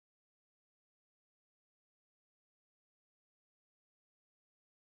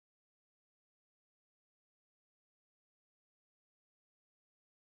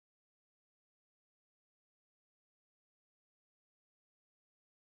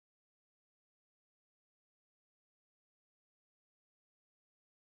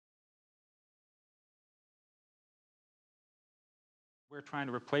we're trying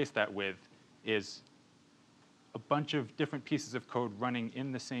to replace that with is a bunch of different pieces of code running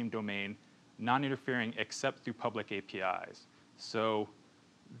in the same domain, non-interfering except through public APIs. So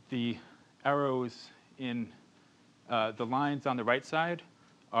the arrows in the lines on the right side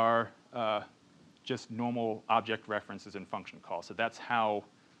are just normal object references and function calls. So that's how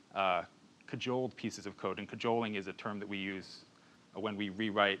cajoled pieces of code, and cajoling is a term that we use when we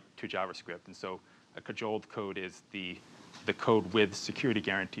rewrite to JavaScript. And so a cajoled code is the code with security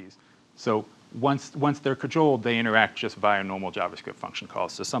guarantees. So once they're cajoled, they interact just via normal JavaScript function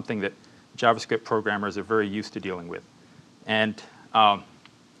calls. So something that JavaScript programmers are very used to dealing with. And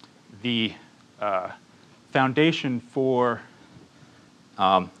the foundation for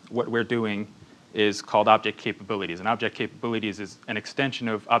what we're doing is called object capabilities. And object capabilities is an extension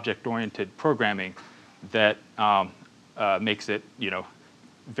of object-oriented programming that makes it,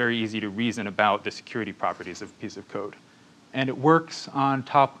 very easy to reason about the security properties of a piece of code. And it works on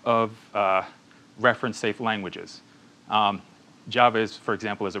top of reference-safe languages. Java is, for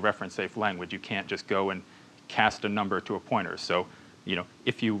example, is a reference-safe language. You can't just go and cast a number to a pointer. So,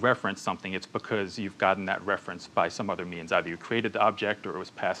 if you reference something, it's because you've gotten that reference by some other means. Either you created the object or it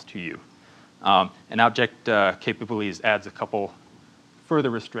was passed to you. And object capabilities adds a couple further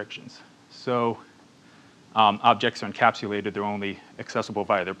restrictions. So objects are encapsulated. They're only accessible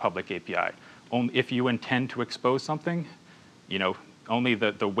via their public API. Only if you intend to expose something, only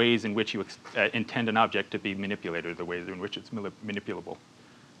the ways in which you intend an object to be manipulated are the ways in which it's manipulable.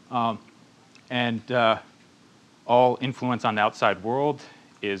 All influence on the outside world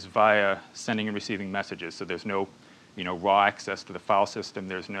is via sending and receiving messages. So there's no raw access to the file system.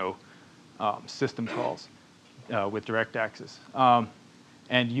 There's no system calls with direct access.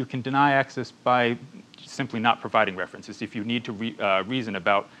 And you can deny access by simply not providing references. If you need to reason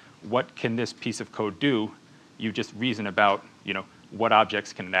about what can this piece of code do, you just reason about what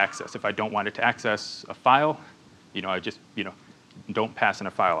objects can it access. If I don't want it to access a file, I just don't pass in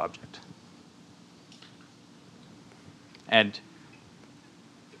a file object. And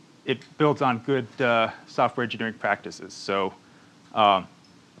it builds on good software engineering practices. So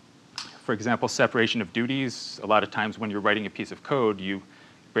for example, separation of duties. A lot of times when you're writing a piece of code, you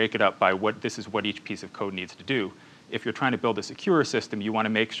break it up by this is what each piece of code needs to do. If you're trying to build a secure system, you want to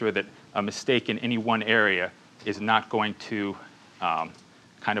make sure that a mistake in any one area is not going to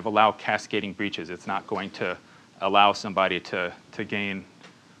kind of allow cascading breaches. It's not going to allow somebody to gain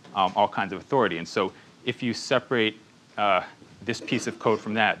all kinds of authority. And so if you separate this piece of code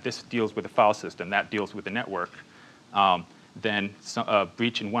from that, this deals with the file system, that deals with the network, then a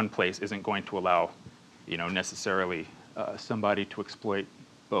breach in one place isn't going to allow necessarily somebody to exploit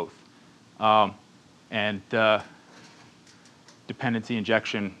both. Dependency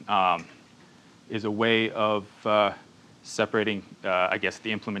injection is a way of separating, I guess,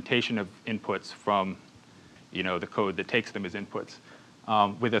 the implementation of inputs from the code that takes them as inputs.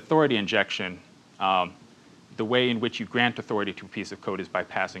 With authority injection, the way in which you grant authority to a piece of code is by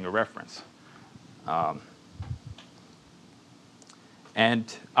passing a reference.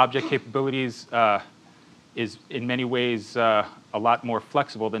 And object capabilities is in many ways a lot more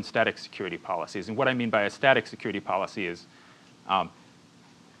flexible than static security policies. And what I mean by a static security policy is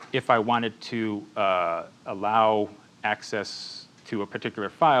if I wanted to allow access to a particular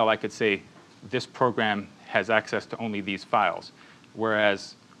file, I could say this program has access to only these files.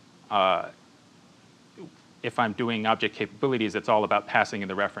 Whereas if I'm doing object capabilities, it's all about passing in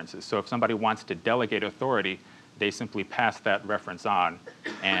the references. So if somebody wants to delegate authority, they simply pass that reference on,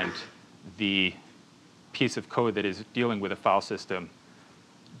 and the piece of code that is dealing with a file system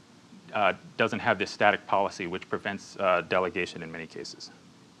doesn't have this static policy, which prevents delegation in many cases.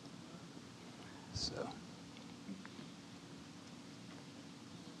 So.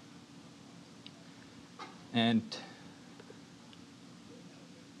 And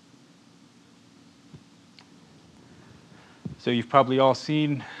so you've probably all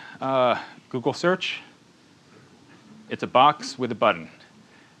seen Google search. It's a box with a button.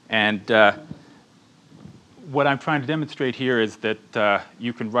 And what I'm trying to demonstrate here is that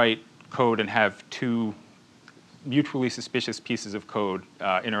you can write code and have two mutually suspicious pieces of code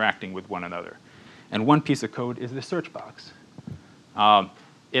interacting with one another. And one piece of code is the search box.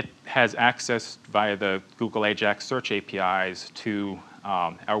 It has access via the Google Ajax search APIs to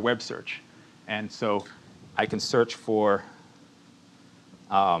our web search. And so I can search for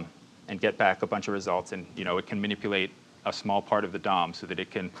and get back a bunch of results. And it can manipulate a small part of the DOM so that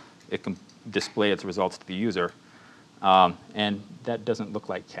it can display its results to the user. And that doesn't look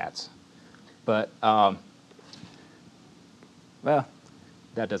like cats. But, well,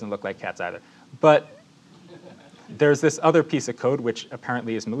 that doesn't look like cats either. But there's this other piece of code, which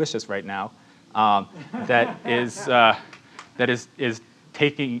apparently is malicious right now, that is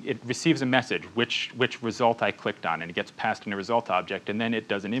taking, it receives a message, which result I clicked on, and it gets passed in a result object, and then it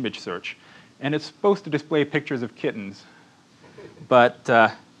does an image search. And it's supposed to display pictures of kittens, but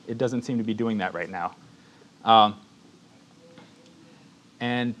it doesn't seem to be doing that right now.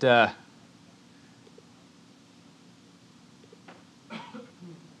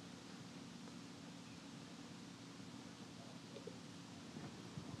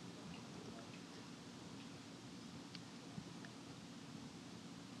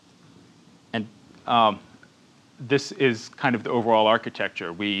 This is kind of the overall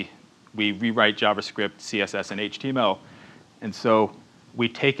architecture. We rewrite JavaScript, CSS, and HTML. And so we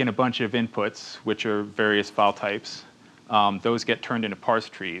take in a bunch of inputs, which are various file types. Those get turned into parse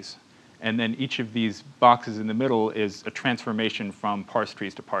trees. And then each of these boxes in the middle is a transformation from parse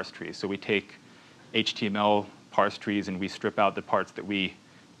trees to parse trees. So we take HTML parse trees, and we strip out the parts that we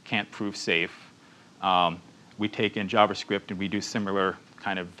can't prove safe. We take in JavaScript, and we do similar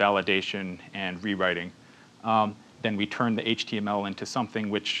kind of validation and rewriting. Then we turn the HTML into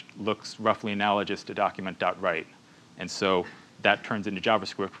something which looks roughly analogous to document.write. And so that turns into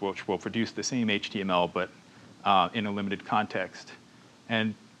JavaScript, which will produce the same HTML, but in a limited context.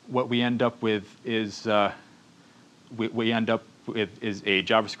 And what we end up with is a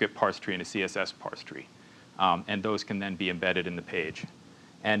JavaScript parse tree and a CSS parse tree. And those can then be embedded in the page.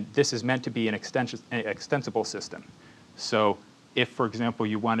 And this is meant to be an extensible system. So if, for example,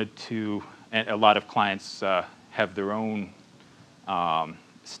 you wanted to, and a lot of clients have their own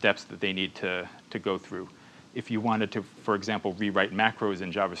steps that they need to go through. If you wanted to, for example, rewrite macros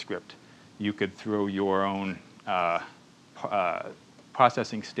in JavaScript, you could throw your own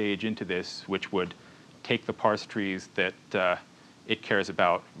processing stage into this, which would take the parse trees that it cares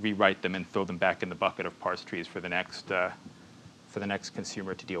about, rewrite them, and throw them back in the bucket of parse trees for the next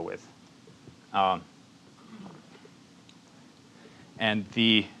consumer to deal with. And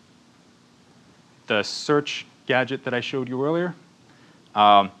the search gadget that I showed you earlier,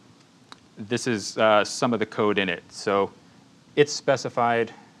 this is some of the code in it. So it's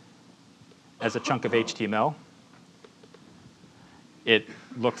specified as a chunk of HTML. It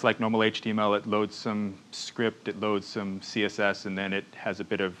looks like normal HTML. It loads some script. It loads some CSS. And then it has a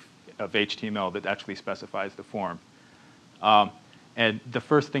bit of HTML that actually specifies the form. And the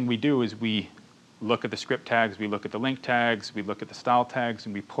first thing we do is we look at the script tags, we look at the link tags, we look at the style tags,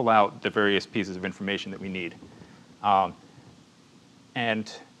 and we pull out the various pieces of information that we need.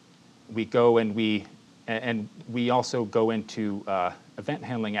 And we go and we also go into event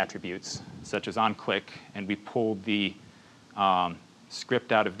handling attributes, such as onClick, and we pull the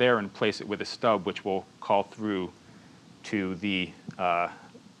script out of there and place it with a stub, which will call through to the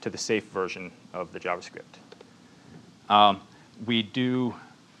safe version of the JavaScript. We do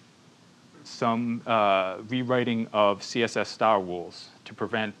some rewriting of CSS style rules to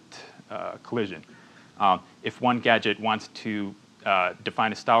prevent collision. If one gadget wants to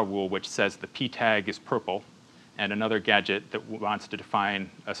define a style rule which says the p tag is purple, and another gadget that wants to define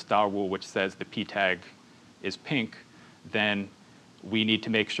a style rule which says the p tag is pink, then we need to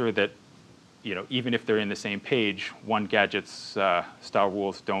make sure that, even if they're in the same page, one gadget's style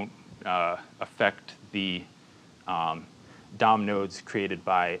rules don't affect the DOM nodes created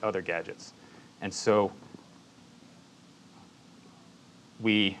by other gadgets. And so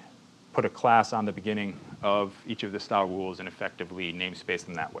we put a class on the beginning of each of the style rules and effectively namespace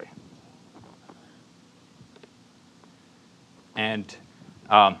them that way. And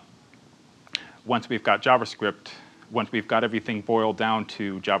once we've got JavaScript, once we've got everything boiled down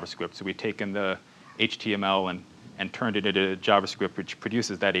to JavaScript, so we've taken the HTML and turned it into JavaScript, which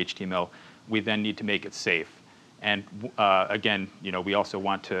produces that HTML, we then need to make it safe. And again, we also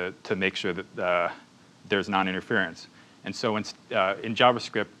want to make sure that there's non-interference. And so in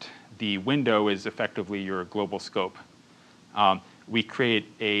JavaScript, the window is effectively your global scope. We create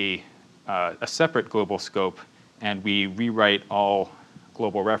a separate global scope, and we rewrite all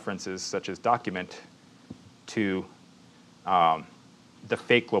global references, such as document, to the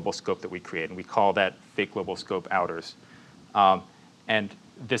fake global scope that we create. And we call that fake global scope outers. And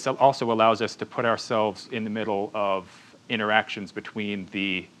this also allows us to put ourselves in the middle of interactions between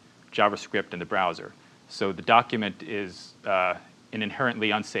the JavaScript and the browser. So the document is an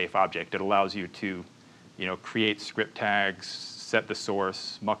inherently unsafe object. It allows you to create script tags, set the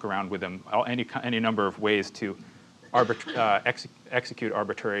source, muck around with them, any number of ways to execute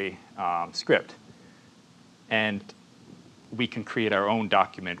arbitrary script. And we can create our own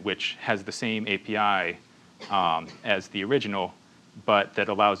document, which has the same API as the original, but that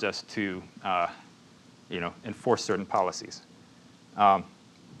allows us to enforce certain policies.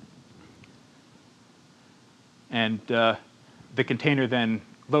 And the container then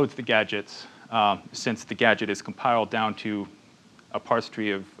loads the gadgets. Since the gadget is compiled down to a parse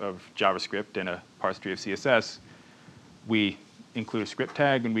tree of JavaScript and a parse tree of CSS, we include a script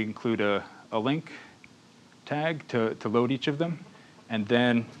tag and we include a link tag to load each of them. And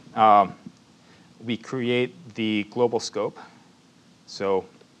then we create the global scope. So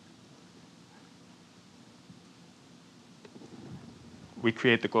we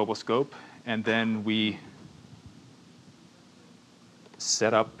create the global scope, and then we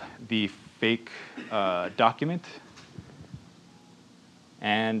set up the fake document,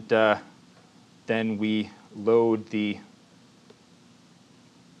 and then we load the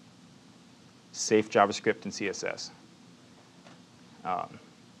safe JavaScript and CSS.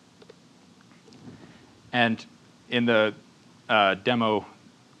 And in the demo,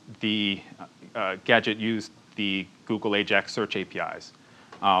 the gadget used the Google Ajax search APIs.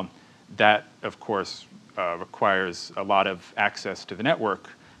 That, of course, requires a lot of access to the network,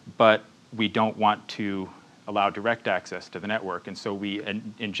 but we don't want to allow direct access to the network, and so we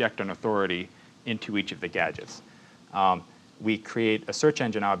inject an authority into each of the gadgets. We create a search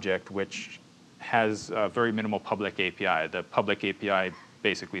engine object which has a very minimal public API. The public API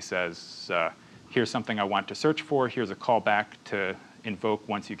basically says, here's something I want to search for, here's a callback to invoke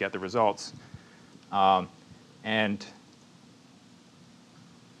once you get the results. And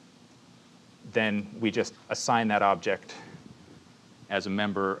then we just assign that object as a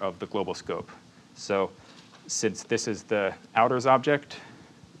member of the global scope. So since this is the outers object,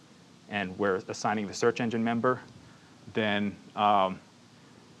 and we're assigning the search engine member, then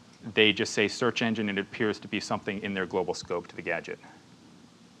they just say search engine, and it appears to be something in their global scope to the gadget.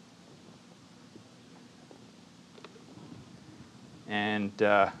 And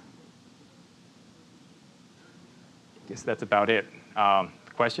I guess that's about it.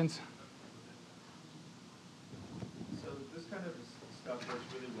 Questions? So this kind of stuff works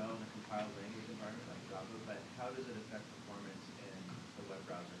really well in a compiled language environment like Java, but how does it affect performance in the web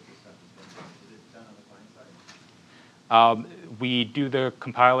browser? This stuff is it done on the client side? We do the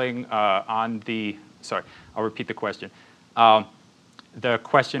compiling on the, sorry, I'll repeat the question. The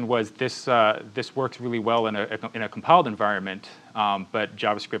question was, this works really well in a compiled environment, but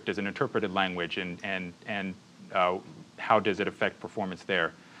JavaScript is an interpreted language, and how does it affect performance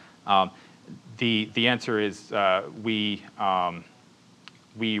there? The answer is we run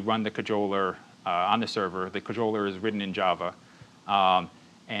the cajoler on the server. The cajoler is written in Java,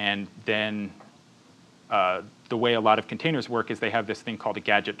 and then the way a lot of containers work is they have this thing called a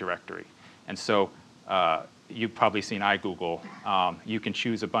gadget directory. And so you've probably seen iGoogle. You can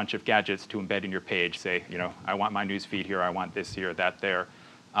choose a bunch of gadgets to embed in your page. Say, I want my news feed here, I want this here, that there.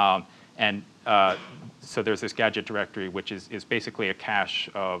 So there's this gadget directory, which is basically a cache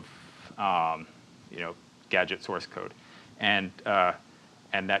of gadget source code. And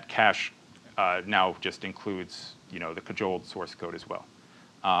that cache now just includes the cajoled source code as well.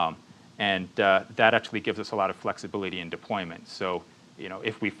 That actually gives us a lot of flexibility in deployment. So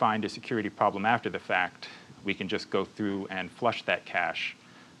if we find a security problem after the fact, we can just go through and flush that cache.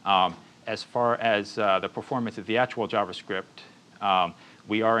 As far as the performance of the actual JavaScript,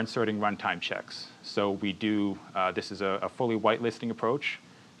 we are inserting runtime checks. So we do, this is a fully whitelisting approach.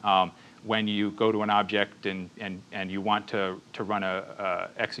 When you go to an object and you want to run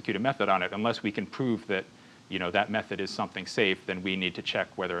execute a method on it, unless we can prove that that method is something safe, then we need to check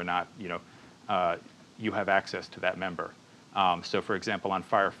whether or not you have access to that member. So for example, on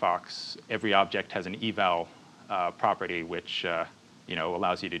Firefox, every object has an eval property, which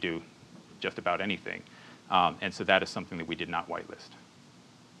allows you to do just about anything. And so that is something that we did not whitelist.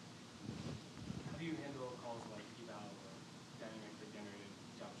 How do you handle calls like eval or dynamically generated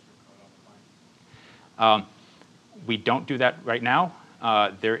JavaScript code on the client? We don't do that right now.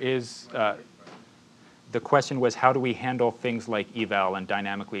 There is, the question was, how do we handle things like eval and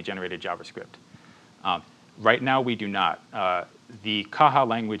dynamically generated JavaScript? Right now, we do not. The Caja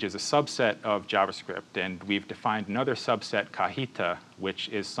language is a subset of JavaScript, and we've defined another subset, cajita, which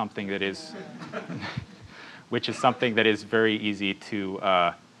is something that is very easy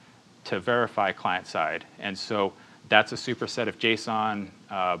to verify client side. And so that's a superset of JSON,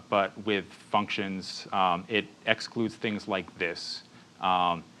 but with functions. It excludes things like this,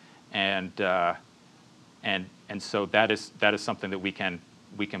 and so that is something that we can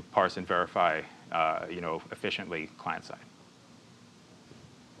parse and verify efficiently client side.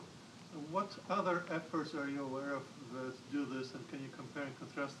 What other efforts are you aware of that do this, and can you compare and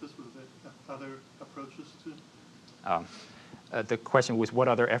contrast this with the other approaches to? The question was, what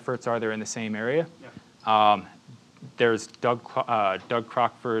other efforts are there in the same area? Yeah. There's Doug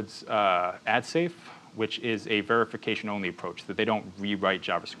Crockford's AdSafe, which is a verification-only approach. So they don't rewrite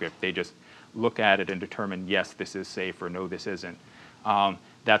JavaScript. They just look at it and determine, yes, this is safe, or no, this isn't.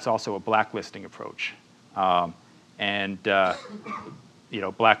 That's also a blacklisting approach.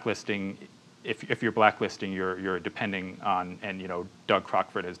 Blacklisting, if you're blacklisting, you're depending on, and Doug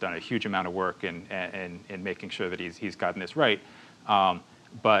Crockford has done a huge amount of work in making sure that he's gotten this right.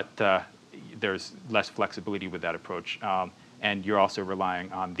 But there's less flexibility with that approach. And you're also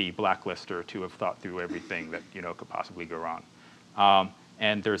relying on the blacklister to have thought through everything that could possibly go wrong.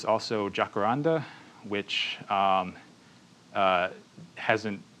 And there's also Jacaranda, which I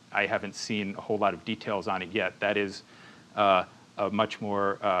haven't seen a whole lot of details on it yet. That is a much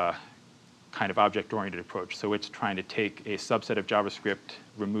more kind of object-oriented approach. So it's trying to take a subset of JavaScript,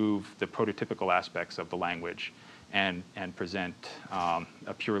 remove the prototypical aspects of the language, and present a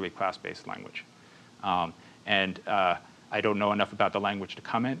purely class-based language. I don't know enough about the language to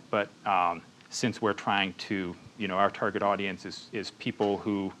comment, but since we're trying to, our target audience is people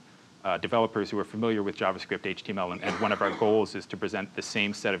who, developers who are familiar with JavaScript, HTML, and one of our goals is to present the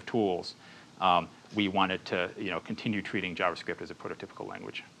same set of tools. We wanted to, continue treating JavaScript as a prototypical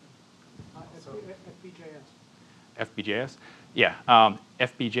language. FBJS. FBJS? Yeah,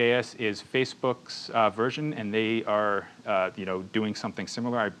 FBJS is Facebook's version, and they are, doing something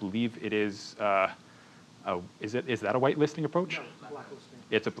similar. I believe it is. Is that a whitelisting approach? No, blacklisting.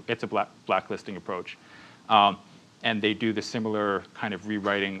 It's a blacklisting approach, and they do the similar kind of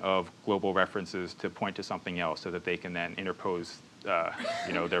rewriting of global references to point to something else, so that they can then interpose,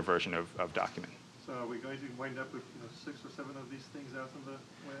 their version of document. So are we going to wind up with 6 or 7 of these things out on the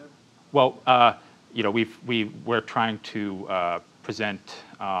web? Well, we're trying to present.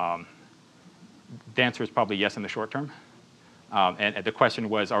 The answer is probably yes in the short term. And the question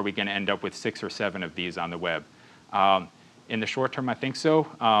was, are we going to end up with 6 or 7 of these on the web? In the short term, I think so.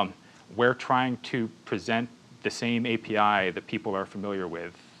 We're trying to present the same API that people are familiar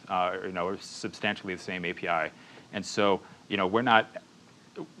with, or substantially the same API. And so,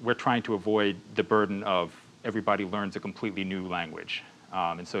 we're trying to avoid the burden of everybody learns a completely new language.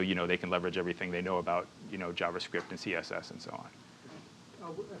 And so, they can leverage everything they know about, JavaScript and CSS and so on.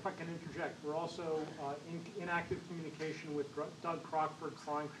 If I can interject, we're also in active communication with Doug Crockford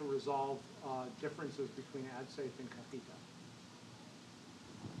trying to resolve differences between AdSafe and Capita.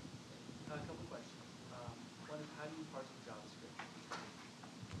 A couple questions. One is, how do you parse the JavaScript?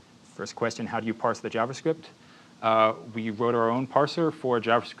 First question, how do you parse the JavaScript? We wrote our own parser for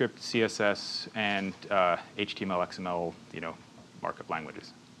JavaScript, CSS, and HTML, XML, markup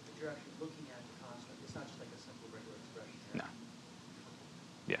languages. But you're actually looking at the construct. It's not just like a simple regular expression. No.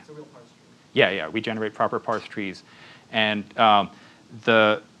 Yeah. It's a real parse tree. Yeah. We generate proper parse trees, and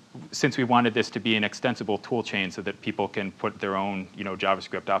since we wanted this to be an extensible tool chain so that people can put their own,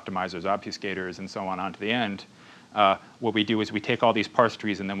 JavaScript optimizers, obfuscators, and so on onto the end, what we do is we take all these parse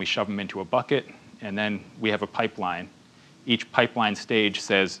trees and then we shove them into a bucket, and then we have a pipeline. Each pipeline stage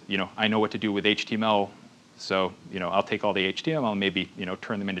says, I know what to do with HTML, so I'll take all the HTML and maybe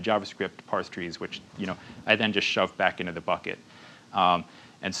turn them into JavaScript parse trees, which I then just shove back into the bucket.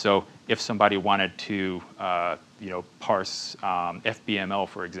 And so if somebody wanted to parse FBML,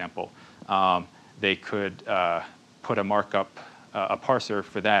 for example, they could put a markup, a parser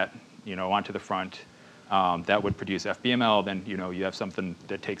for that onto the front. That would produce FBML. Then you have something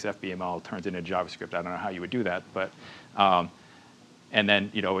that takes FBML, turns it into JavaScript. I don't know how you would do that, but and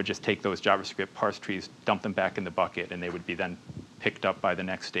then it would just take those JavaScript parse trees, dump them back in the bucket, and they would be then picked up by the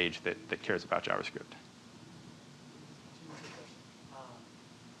next stage that cares about JavaScript. One is, how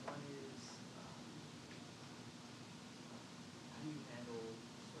do you handle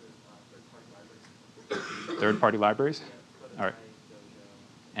sort of third-party libraries? Third-party libraries? Yeah, All right.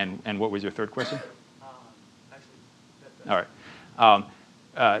 And what was your third question? Actually, All right.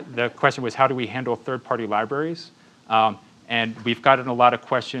 The question was, how do we handle third-party libraries? And we've gotten a lot of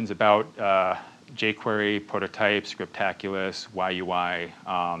questions about jQuery, Prototype, Scriptaculous, YUI,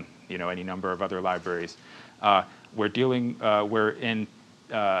 any number of other libraries.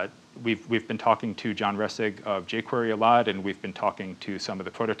 We've been talking to John Ressig of jQuery a lot, and we've been talking to some of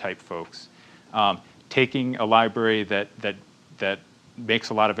the Prototype folks. Taking a library that makes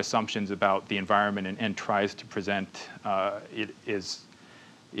a lot of assumptions about the environment and tries to present it is,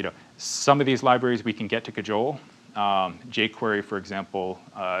 some of these libraries we can get to cajole. jQuery, for example,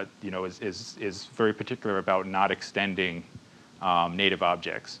 is very particular about not extending native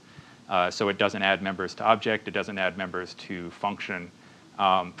objects. So it doesn't add members to object, it doesn't add members to function.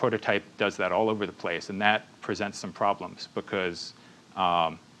 Prototype does that all over the place, and that presents some problems because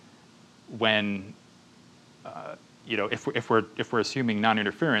when you know, if we're assuming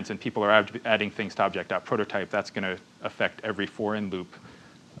non-interference and people are adding things to object.prototype, that's going to affect every for-in loop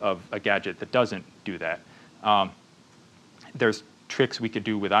of a gadget that doesn't do that. There's tricks we could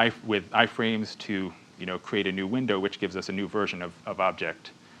do with iframes to, you know, create a new window, which gives us a new version of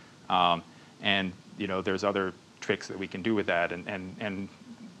object. And you know, there's other tricks that we can do with that, and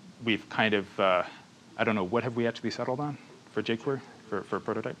we've kind of, I don't know, what have we actually settled on for jQuery, for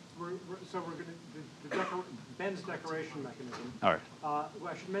prototype? So we're going to, Ben's decoration mechanism. All right. Well,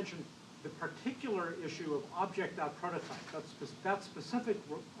 I should mention the particular issue of object.prototype. That specific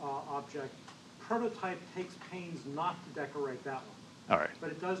object, prototype takes pains not to decorate that one. All right.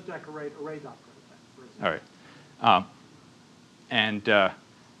 But it does decorate array.prototype, for example. All right.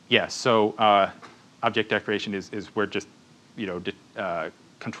 Yeah, so object decoration is where just, you know,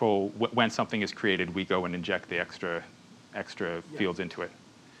 control when something is created, we go and inject the extra fields into it.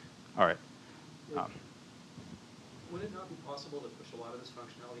 All right. Would it not be possible to push a lot of this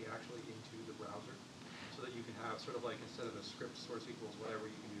functionality actually into the browser, so that you can have sort of like, instead of a script source equals whatever,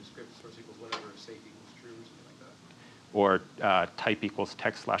 you can do script source equals whatever, safe equals true, or something like that? Or type equals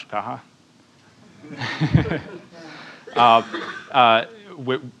text/caja.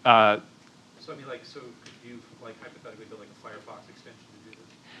 So I mean, like, so could you like hypothetically build like a Firefox extension to do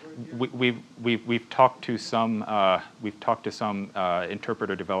this? We've talked to some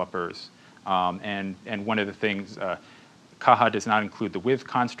interpreter developers, and one of the things, caja does not include the with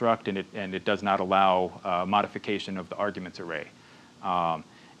construct, and it does not allow modification of the arguments array,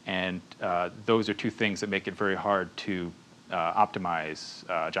 and those are two things that make it very hard to optimize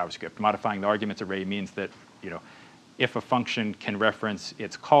JavaScript. Modifying the arguments array means that, you know, if a function can reference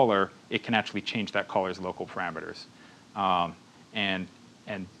its caller, it can actually change that caller's local parameters. And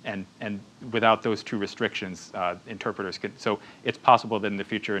without those two restrictions, interpreters could, so it's possible that in the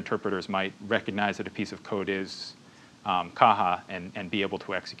future interpreters might recognize that a piece of code is caja and be able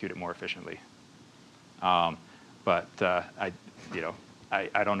to execute it more efficiently. But I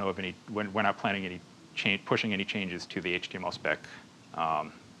don't know of any, we're not planning any pushing any changes to the HTML spec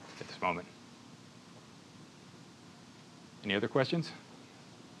at this moment. Any other questions?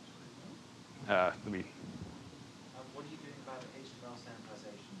 Let me. What are you doing about HTML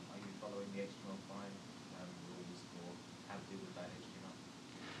sanitization? Are you following the HTML5 rules, or how to do with that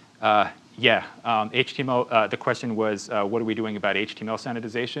HTML? Yeah, HTML, the question was, what are we doing about HTML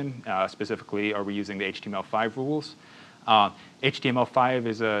sanitization? Specifically, are we using the HTML5 rules?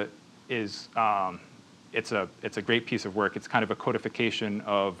 HTML5 it's a great piece of work. It's kind of a codification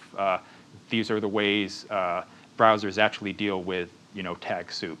of these are the ways browsers actually deal with, you know,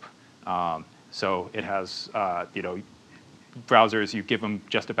 tag soup. So it has, you know, browsers, you give them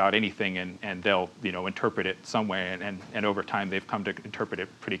just about anything and they'll, you know, interpret it some way, and over time they've come to interpret it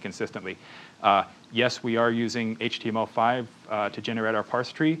pretty consistently. Yes, we are using HTML5 to generate our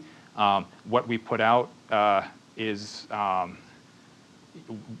parse tree. What we put out is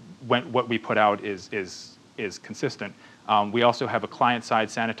what we put out is consistent. We also have a client-side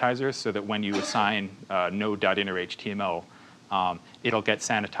sanitizer so that when you assign node.innerHTML, it'll get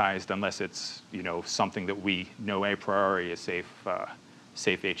sanitized unless it's, you know, something that we know a priori is safe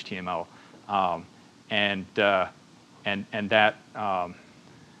HTML, and that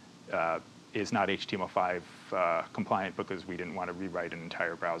is not HTML5 compliant because we didn't want to rewrite an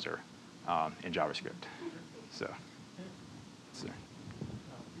entire browser in JavaScript. So. You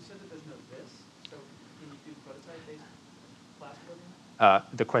said that there's no this, so can you do prototype-based class building?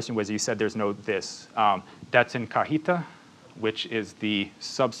 The question was, you said there's no this. That's in Cajita, which is the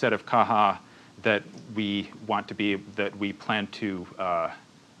subset of caja that we want to be, that we plan to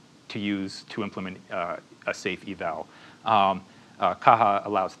use to implement a safe eval. Caja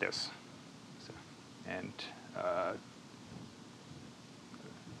allows this. So, and so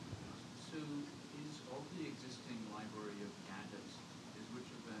is of the existing library of gadgets, is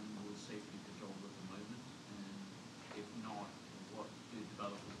which of them will safely cajole at the moment? And if not, what do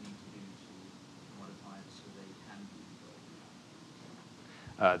developers need to do to modify it so they can be cajoled?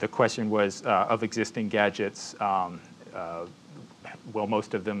 the question was, of existing gadgets, will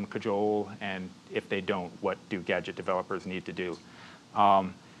most of them cajole? And if they don't, what do gadget developers need to do?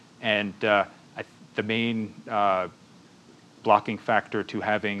 The main blocking factor to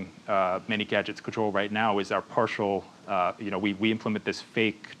having many gadgets cajole right now is our partial, we implement this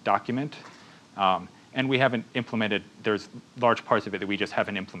fake document, and we haven't implemented, there's large parts of it that we just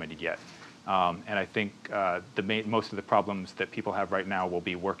haven't implemented yet. And I think most of the problems that people have right now will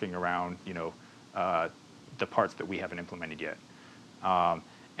be working around, the parts that we haven't implemented yet.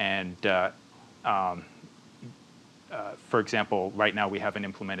 For example, right now we haven't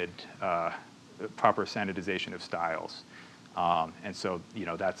implemented proper sanitization of styles. And so,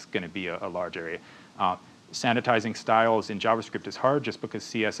 that's going to be a large area. Sanitizing styles in JavaScript is hard just because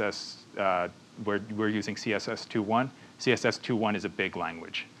CSS, we're using CSS 2.1. CSS 2.1 is a big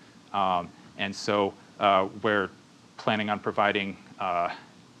language. And so we're planning on providing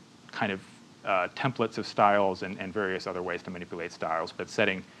kind of templates of styles and various other ways to manipulate styles, but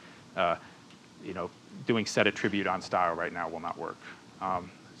setting, doing set attribute on style right now will not work.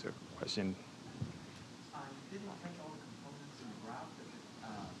 Is there a question? Didn't catch all the components in the graph that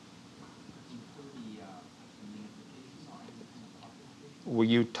include the application side and the application? Were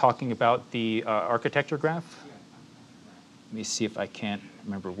you talking about the architecture graph? Yeah, architecture graph. Let me see if I can't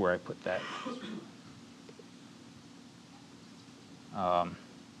remember where I put that.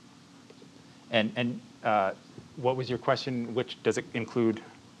 And what was your question? Which does it include?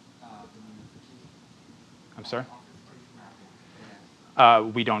 I'm sorry.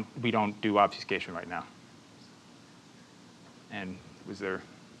 We don't do obfuscation right now. And was there?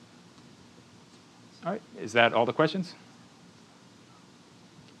 All right. Is that all the questions?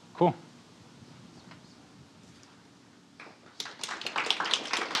 Cool.